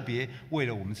特别为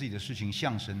了我们自己的事情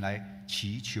向神来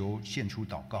祈求，献出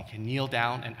祷告。 You can kneel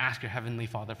down and ask your heavenly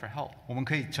Father for help. 我们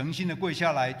可以诚心的跪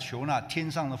下来，求那天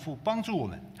上的父帮助我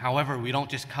们。 However, we don't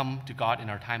just come to God in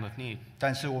our time of need.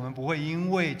 但是我们不会因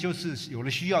为就是有了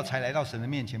需要才来到神的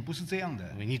面前，不是这样的。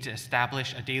 We need to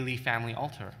establish a daily family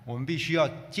altar 我们必须要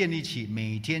建立起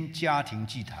每天家庭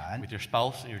祭坛， with your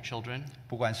spouse and your children.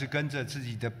 不管是跟着自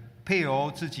己的配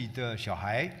偶、自己的小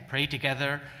孩， Pray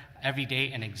together every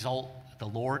day and exalt the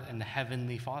Lord and the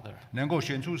heavenly Father. 能够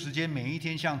选出时间，每一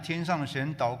天向天上的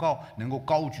神祷告，能够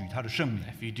高举他的圣名。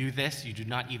 If you do this, you do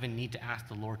not even need to ask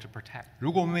the Lord to protect.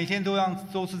 如果我们每天都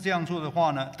是这样做的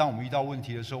话呢，当我们遇到问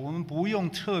题的时候，我们不用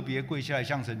特别跪下来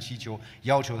向神祈求，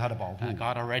要求他的保护，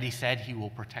 God already said he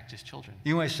will protect his children.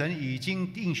 因为神已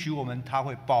经应许我们，他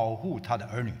会保护他的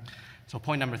儿女。 So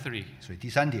point number 3, 所以第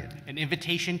三点， an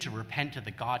invitation to repent to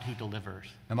the God who delivers.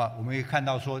 那么我们会看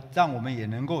到说，让我们也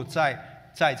能够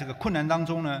在这个困难当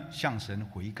中呢，向神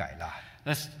悔改啦。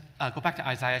 Let's go back to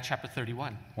Isaiah chapter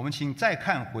 31. 我们请再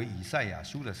看回以赛亚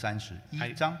书的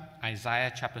31章， Isaiah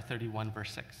chapter 31,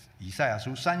 verse 6. 以赛亚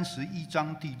书31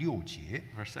章第6节，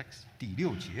 Verse 6. 第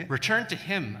6节， Return to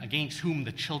him against whom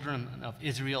the children of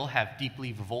Israel have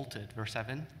deeply revolted. Verse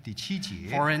 7. 第7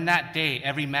节。 For in that day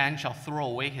every man shall throw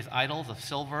away his idols of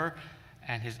silver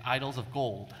and his idols of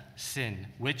gold, sin,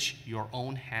 which your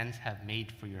own hands have made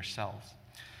for yourselves.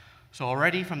 So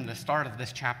already from the start of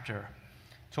this chapter,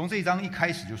 从这一章一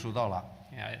开始就说到了，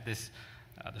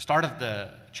 The start of the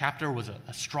chapter was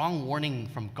a strong warning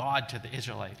from God to the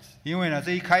Israelites. 因为呢，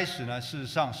这一开始呢，事实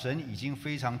上神已经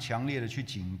非常强烈的去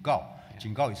警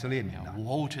告以色列民了。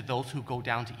Woe to those who go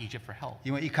down to Egypt for help.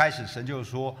 因为一开始神就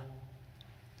说，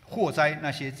祸哉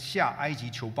那些下埃及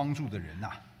求帮助的人呐。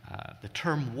The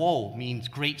term woe means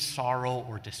great sorrow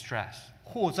or distress.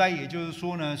 祸灾也就是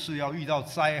说呢，是要遇到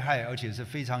灾害，而且是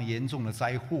非常严重的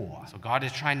灾祸啊。So God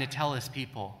is trying to tell his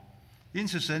people 因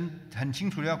此，神很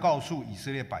清楚的要告诉以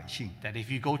色列百姓 that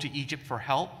if you go to Egypt for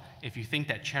help, if you think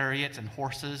that chariots and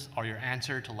horses are your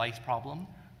answer to life's problem,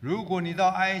 如果你到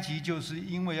埃及，就是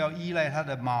因为要依赖他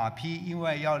的马匹，因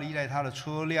为要依赖他的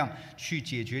车辆去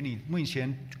解决你目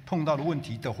前碰到的问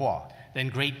题的话，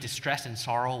 then great distress and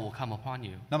sorrow will come upon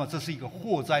you. 那么这是一个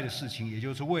祸灾的事情，也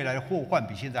就是未来的祸患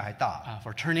比现在还大。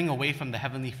For turning away from the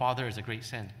Heavenly Father is a great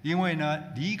sin. 因为呢，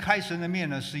离开神的面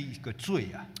呢是一个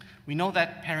罪啊。We know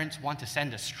that parents want to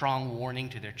send a strong warning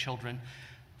to their children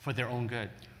for their own good.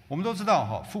 我们都知道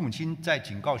哈，父母亲在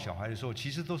警告小孩的时候，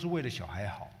其实都是为了小孩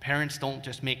好。Parents don't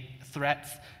just make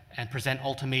threats and present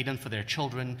ultimatums for their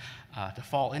children to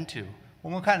fall into. 我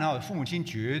们看哈，父母亲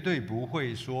绝对不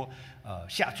会说，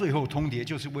下最后通牒，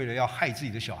就是为了要害自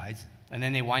己的小孩子。And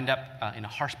then they wind up in a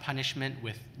harsh punishment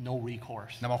with no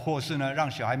recourse. 那么或是呢，让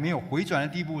小孩没有回转的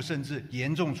地步，甚至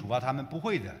严重处罚他们，不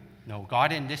会的。No,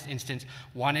 God in this instance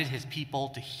wanted his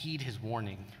people to heed his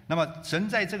warning. 那么神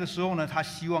在这个时候呢，他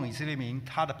希望以色列民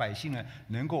他的百姓呢，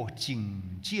能够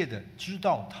警戒的知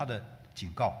道他的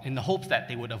警告， in the hopes that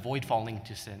they would avoid falling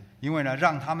to sin. 因为呢，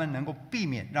让他们能够避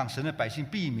免，让神的百姓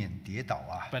避免跌倒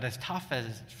啊。 But as tough,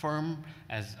 as firm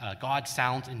as God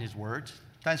sounds in his words,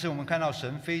 但是我们看到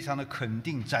神非常的肯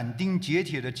定、斩钉截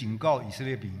铁的警告以色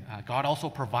列民， God also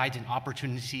provides an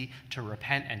opportunity to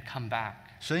repent and come back.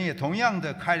 神也同样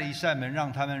的开了一扇门，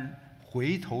让他们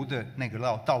回头的那个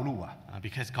道路啊。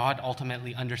 Because God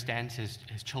ultimately understands his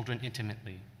children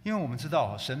intimately. 因为我们知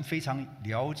道神非常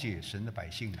了解神的百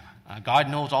姓啊， God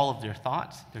knows all of their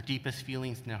thoughts, their deepest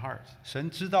feelings in their hearts. 神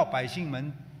知道百姓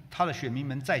们他的选民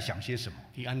们在想些什么，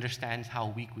 He understands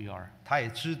how weak we are. 他也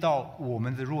知道我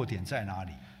们的弱点在哪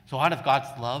里。 So out of God's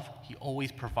love, he always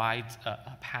provides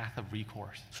a path of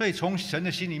recourse. 所以从神的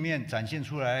心里面展现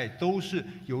出来，都是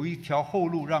有一条后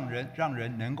路，让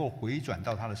人能够回转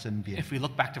到他的身边。 If we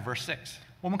look back to verse 6,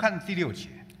 我们看第6节，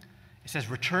 it says,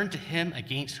 "Return to him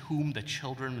against whom the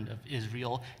children of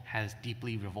Israel has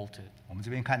deeply revolted." 我们这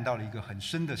边看到了一个很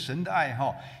深的神的爱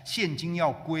哈，现今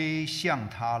要归向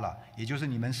他了，也就是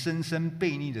你们深深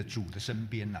悖逆的主的身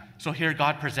边了。 So here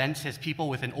God presents his people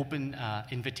with an open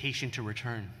invitation to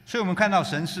return. 所以我们看到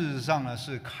神事实上呢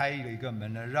是开了一个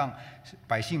门呢，让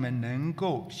百姓们能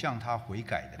够向他悔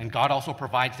改的。 And God also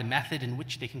provides the method in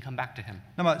which they can come back to him.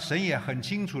 那么神也很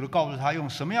清楚的告诉他，用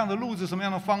什么样的路子、什么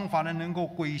样的方法呢，能够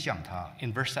归向他。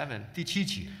 In verse 7, 第7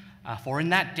节， For in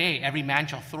that day every man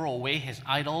shall throw away his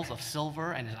idols of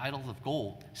silver and his idols of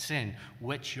gold, sin,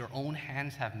 which your own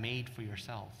hands have made for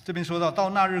yourselves. 这边说到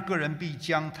那日，个人必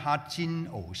将他金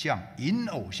偶像、银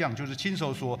偶像，就是亲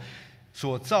手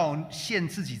所造陷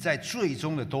自己在罪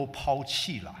中的都抛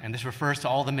弃了。 And this refers to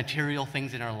all the material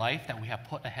things in our life that we have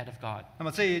put ahead of God. 那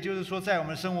么这也就是说，在我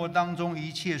们生活当中，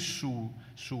一切属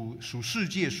世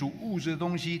界、属物质的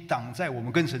东西，挡在我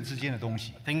们跟神之间的东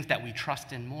西， Things that we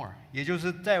trust in more. 也就是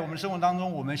在我们生活当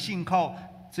中，我们信靠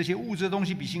这些物质的东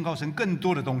西，比信靠神更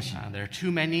多的东西。 There are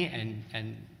too many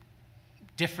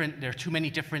there are too many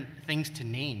different things to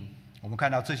name. 我们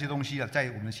看到这些东西啊，在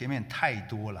我们前面太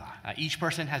多了。 Each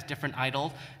person has different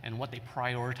idols and what they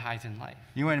prioritize in life.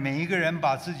 因为每一个人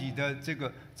把自己的这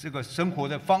个生活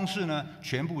的方式呢，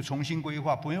全部重新规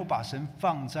划，不用把神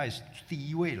放在第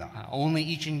一位了。 Only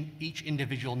each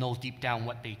individual knows deep down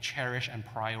what they cherish and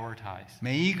prioritize.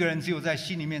 每一个人只有在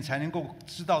心里面才能够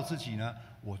知道自己呢，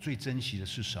我最珍惜的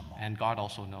是什么。 And God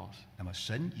also knows. 那么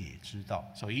神也知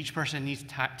道， So each person needs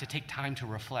to take time to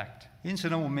reflect. 因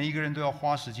此呢，我们每一个人都要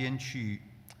花时间去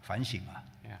反省啊。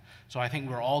 Yeah. So I think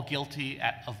we're all guilty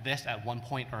of this at one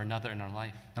point or another in our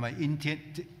life. 那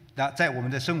么在我们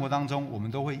的生活当中，我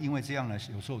们都会因为这样呢，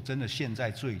有时候真的陷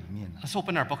在罪里面了。 Let's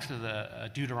open our books to the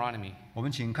Deuteronomy. 我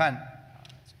们请看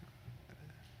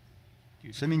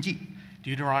申命记，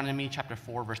 Deuteronomy chapter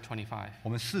 4 verse 25. 我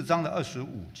们4章的25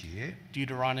节。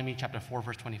 Deuteronomy chapter 4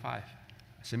 verse 25.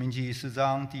 申命记4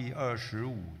章第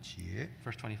25节。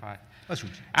 Verse 25. 25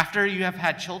节。 After you have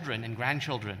had children and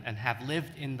grandchildren and have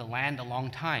lived in the land a long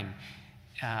time,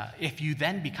 If you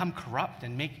then become corrupt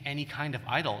and make any kind of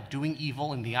idol, doing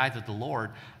evil in the eyes of the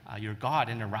Lord, your God,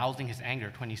 and arousing his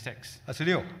anger, 26.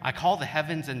 26 I call the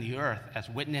heavens and the earth as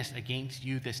witness against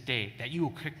you this day, that you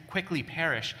will quickly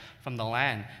perish from the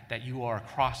land that you are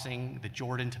crossing the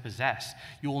Jordan to possess.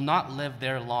 You will not live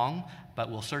there long, but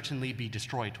will certainly be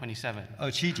destroyed, 27.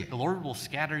 27节 The Lord will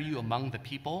scatter you among the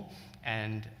people,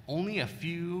 and only a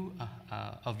few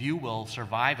of you will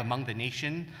survive among the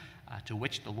nation to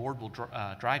which the Lord will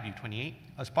drive you, 28.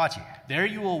 28节 There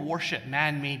you will worship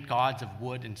man-made gods of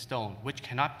wood and stone, which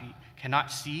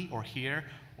cannot see or hear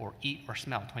or eat or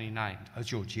smell, 29.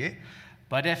 29节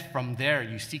But if from there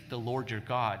you seek the Lord your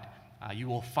God, you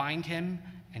will find him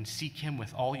and seek him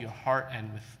with all your heart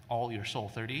and with all your soul,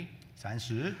 30.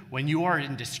 30 When you are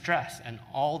in distress and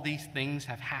all these things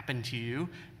have happened to you,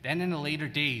 then in the later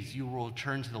days you will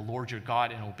return to the Lord your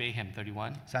God and obey him,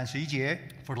 31. 31节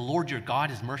For the Lord your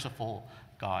God is merciful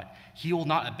God. He will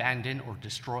not abandon or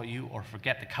destroy you or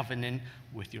forget the covenant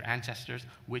with your ancestors,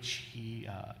 which he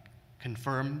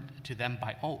confirmed to them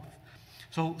by oath.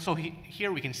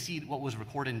 Here we can see what was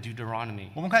recorded in Deuteronomy.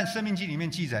 我们看《生命记》里面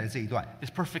记载的这一段， This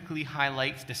perfectly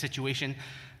highlights the situation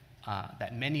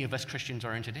that many of us Christians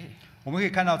are in today. 我们可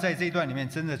以看到，在这一段里面，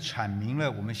真的阐明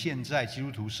了我们现在基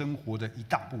督徒生活的一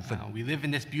大部分。 We live in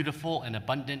this beautiful and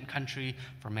abundant country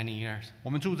for many years. 我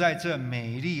们住在这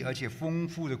美丽而且丰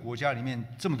富的国家里面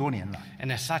这么多年了。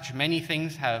 And as such, many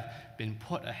things have been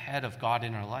put ahead of God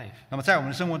in our life. 那么在我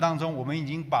们的生活当中，我们已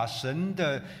经把神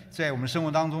的在我们生活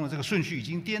当中的这个顺序已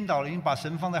经颠倒了，已经把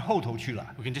神放在后头去了。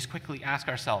 We can just quickly ask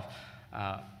ourselves,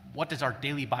 what does our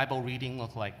daily Bible reading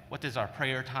look like? What is our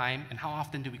prayer time? And how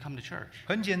often do we come to church?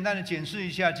 很简单的检视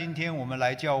一下，今天我们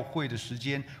来教会的时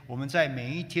间，我们在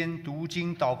每一天读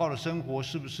经祷告的生活，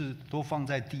是不是都放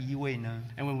在第一位呢？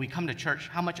 And when we come to church,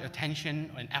 how much attention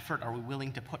and effort are we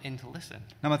willing to put in to listen?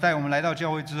 那么在我们来到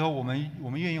教会之后，我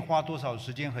们愿意花多少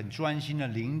时间很专心的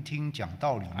聆听讲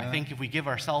道理 I 呢？ think if we give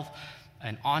ourselves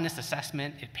an honest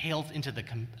assessment, it pales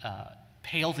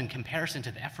in comparison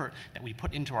to the effort that we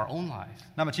put into our own lives.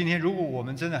 那么今天，如果我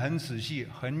们真的很仔细、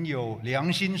很有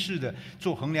良心式的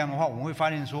做衡量的话，我们会发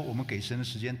现说，我们给神的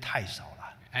时间太少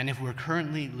了。 And if we're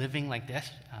currently living like this,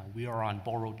 we are on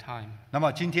borrowed time. 那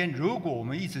么今天，如果我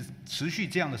们一直持续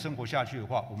这样的生活下去的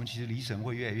话，我们其实离神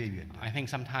会越来越远的。 I think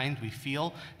sometimes we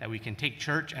feel that we can take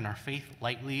church and our faith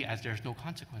lightly as there's no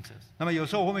consequences. 那么有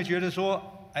时候我们会觉得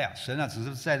说，哎呀，神啊，只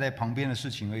是在旁边的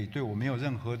事情而已，对我没有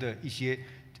任何的一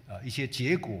些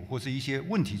结果或是一些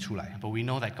问题出来。 But we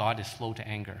know that God is slow to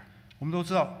anger. 我们都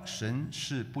知道，神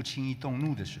是不轻易动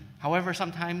怒的神。 However,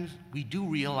 sometimes we do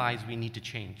realize we need to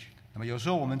change. 那么有时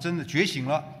候我们真的觉醒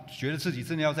了，觉得自己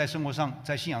真的要在生活上，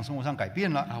在信仰生活上改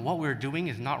变了。 What we're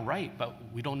doing is not right, but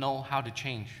we don't know how to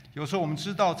change. 有时候我们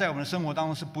知道在我们的生活当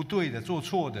中是不对的、做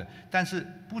错的，但是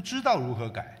不知道如何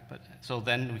改。 So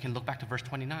then we can look back to verse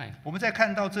 29. 我们再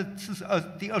看到这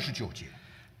第29节。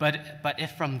 But if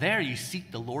from there you seek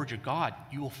the Lord your God,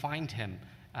 you will find him.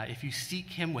 If you seek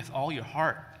him with all your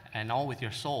heart and all with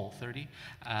your soul, 30.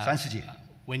 30节。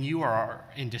 When you are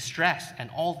in distress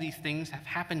and all these things have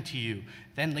happened to you,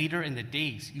 then later in the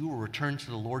days you will return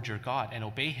to the Lord your God and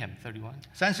obey him, 31.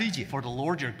 31节。 For the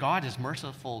Lord your God is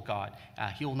merciful God.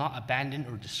 He will not abandon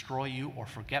or destroy you or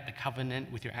forget the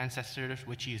covenant with your ancestors,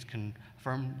 which he has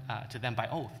confirmed to them by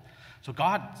oath. So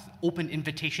God's open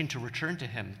invitation to return to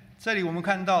him. 这里我们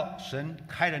看到神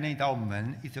开了那道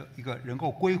门，一个能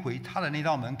够归回他的那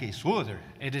道门给所有的人。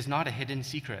 It is not a hidden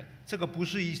secret. 这个不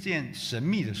是一件神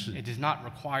秘的事。 It does not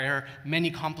require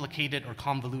many complicated or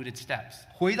convoluted steps.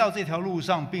 回到这条路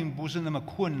上，并不是那么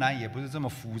困难，也不是这么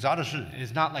复杂的事。 It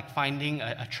is not like finding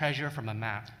a treasure from a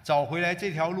map. 找回来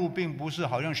这条路，并不是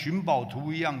好像寻宝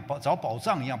图一样，找宝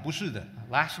藏一样，不是的。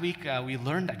 Last week, we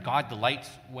learned that God delights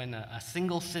when a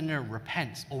single sinner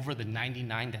repents over the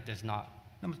 99 that does not.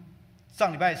 那么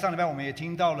上礼拜我们也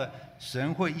听到了，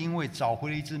神会因为找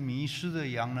回了一只迷失的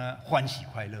羊呢，欢喜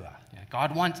快乐啊。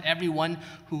 God wants everyone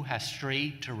who has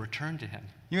strayed to return to him.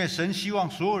 因为神希望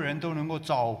所有人都能够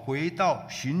找回到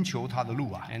寻求他的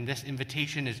路啊。 And this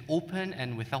invitation is open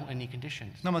and without any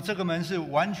conditions. 那么这个门是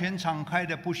完全敞开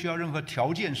的，不需要任何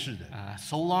条件式的。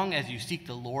 So long as you seek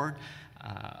the Lord,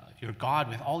 your God,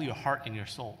 with all your heart and your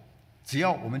soul. 只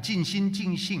要我们尽心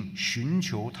尽性寻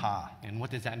求他。 And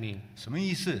what does that mean? 什么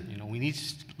意思？ We need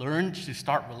to learn to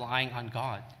start relying on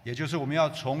God 也就是我们要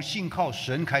从信靠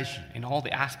神开始。 in all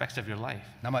the aspects of your life.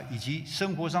 那么以及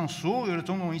生活上所有的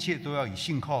种种一切都要以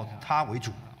信靠他为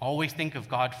主。Always think of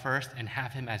God first and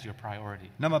have Him as your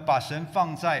priority. 那么把神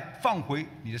放回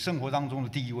你的生活当中的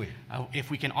第一位。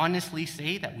If we can honestly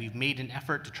say that we've made an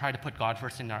effort to try to put God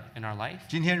first in our life,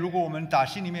 今天如果我们打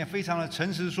心里面非常的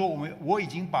诚实说，我已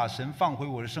经把神放回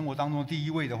我的生活当中第一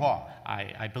位的话，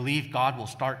 I believe God will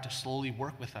start to slowly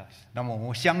work with us. 那么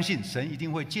我相信神一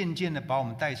定会渐渐的把我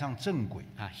们带上正轨。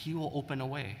He will open a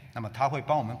way. 那么他会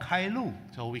帮我们开路。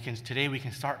 So today we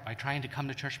can start by trying to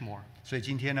come to church more. 所以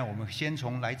今天呢，我们先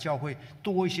从来教会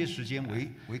多一些时间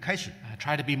为开始。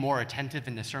Try to be more attentive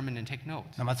in the sermon and take notes.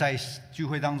 那么在聚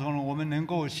会当中呢，我们能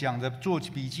够想着做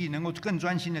笔记，能够更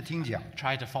专心的听讲。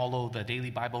Try to follow the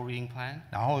daily Bible reading plan.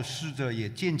 然后试着也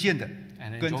渐渐的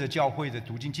跟着教会的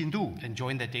读经进度。And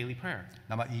join the daily prayer.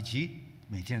 那么以及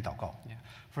每天的祷告。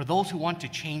For those who want to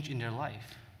change in their life.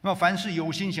 那么凡是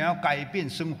有心想要改变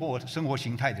生活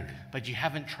形态的人 ，but you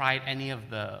haven't tried any of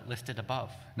the listed above，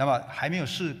 那么还没有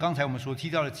试刚才我们所提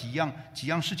到的几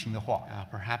样事情的话，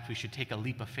 perhaps we should take a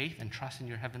leap of faith and trust in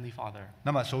your heavenly Father。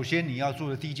那么首先我们要做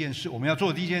的第一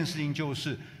件事情就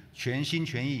是全心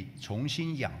全意重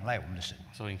新仰赖我们的神。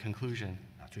So in conclusion，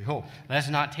 最后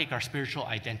 ，let's not take our spiritual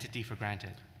identity for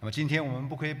granted。那么今天我们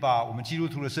不可以把我们基督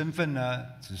徒的身份呢，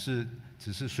只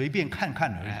是随便看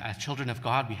看而已。As children of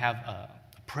God, we have a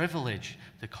privilege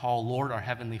to call Lord our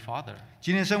heavenly Father.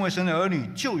 今天身为神的儿女，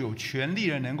就有权利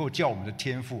能够叫我们的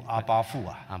天父阿爸父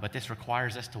啊。But this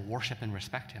requires us to worship and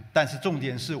respect Him. 但是重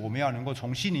点是我们要能够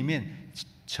从心里面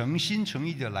诚心诚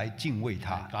意的来敬畏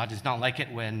他。God does not like it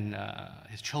when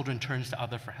His children turns to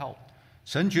other for help.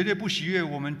 神绝对不喜悦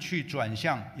我们去转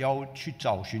向，要去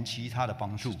找寻其他的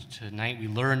帮助。Tonight we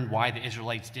learned why the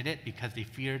Israelites did it because they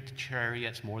feared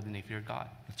chariots more than they feared God.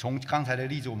 从刚才的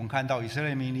例子，我们看到以色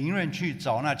列民宁愿去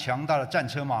找那强大的战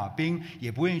车马兵，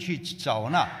也不愿意去找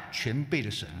那全备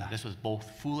的神啊。This was both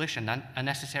foolish and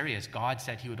unnecessary, as God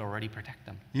said He would already protect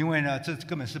them. 因为呢，这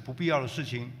根本是不必要的事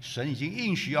情。神已经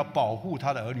应许要保护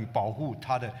他的儿女，保护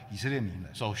他的以色列民了。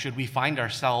So should we find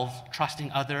ourselves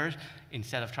trusting others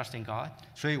instead of trusting God?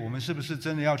 所以我们是不是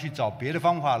真的要去找别的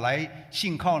方法来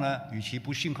信靠呢？与其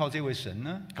不信靠这位神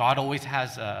呢？ God always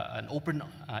has an open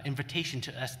invitation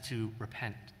to us to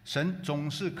repent. 神总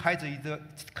是开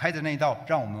着那道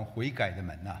让我们悔改的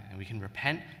门呐、And we can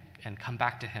repent and come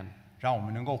back to Him 让我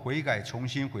们能够悔改，重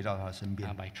新回到他的身边，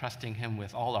 by trusting Him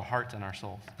with all our hearts and our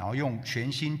souls. 然后用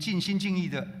全心尽心尽意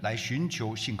的来寻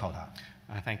求信靠他。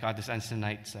I thank God this ends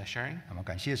tonight's sharing. 那么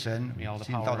感谢神， May all the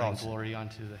今 power 到 and 此， glory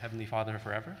unto the Heavenly Father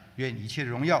forever. 愿一切的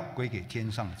荣耀归给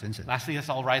天上的真神。 Lastly, let's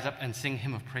all rise up and sing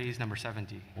Hymn of Praise number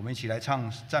 70. 我们一起来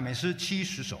唱赞美诗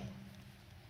70首。